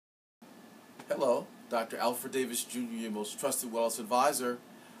Hello, Dr. Alfred Davis Jr., your most trusted wellness advisor.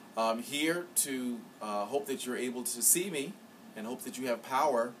 I'm here to hope that you're able to see me and hope that you have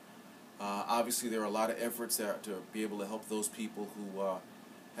power. Obviously, there are a lot of efforts to be able to help those people who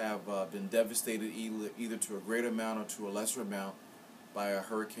have been devastated either to a greater amount or to a lesser amount by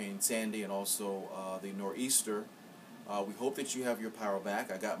Hurricane Sandy and also the nor'easter. We hope that you have your power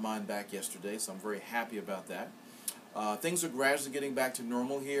back. I got mine back yesterday, so I'm very happy about that. Things are gradually getting back to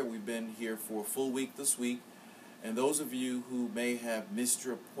normal here. We've been here for a full week this week. And those of you who may have missed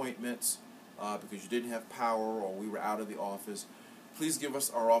your appointments because you didn't have power or we were out of the office, please give us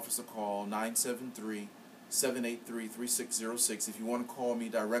our office a call, 973-783-3606. If you want to call me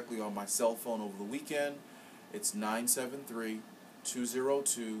directly on my cell phone over the weekend, it's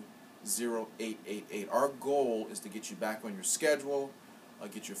 973-202-0888. Our goal is to get you back on your schedule,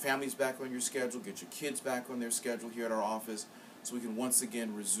 get your families back on your schedule, get your kids back on their schedule here at our office so we can once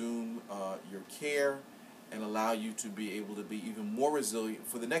again resume your care and allow you to be able to be even more resilient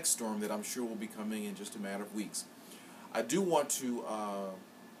for the next storm that I'm sure will be coming in just a matter of weeks. I do want to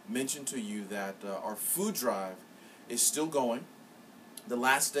mention to you that our food drive is still going. The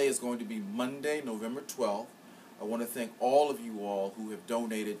last day is going to be Monday, November 12th. I want to thank all of you all who have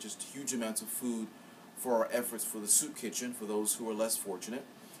donated just huge amounts of food for our efforts for the soup kitchen, for those who are less fortunate.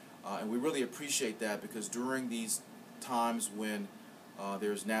 And we really appreciate that because during these times when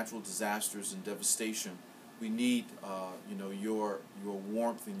there's natural disasters and devastation, we need your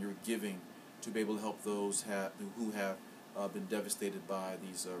warmth and your giving to be able to help those who have been devastated by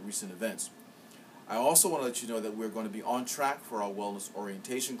these recent events. I also want to let you know that we're going to be on track for our wellness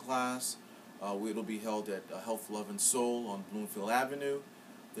orientation class. It'll be held at Health, Love, and Soul on Bloomfield Avenue.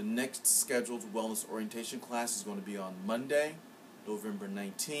 The next scheduled wellness orientation class is going to be on Monday, November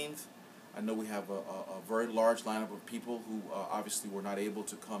 19th. I know we have a very large lineup of people who obviously were not able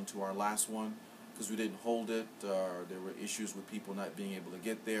to come to our last one because we didn't hold it. There were issues with people not being able to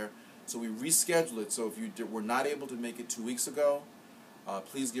get there. So we rescheduled it. So if you were not able to make it 2 weeks ago,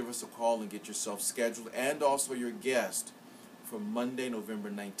 please give us a call and get yourself scheduled, and also your guest for Monday,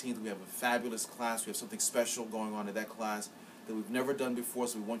 November 19th. We have a fabulous class. We have something special going on in that class that we've never done before,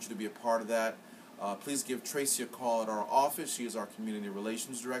 so we want you to be a part of that. Please give Tracy a call at our office. She is our Community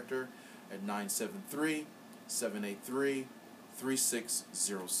Relations Director at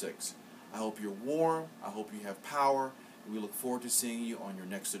 973-783-3606. I hope you're warm. I hope you have power. And we look forward to seeing you on your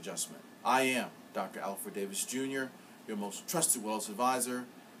next adjustment. I am Dr. Alfred Davis Jr., your most trusted wellness advisor.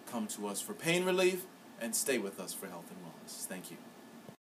 Come to us for pain relief and stay with us for health and wellness. Thank you.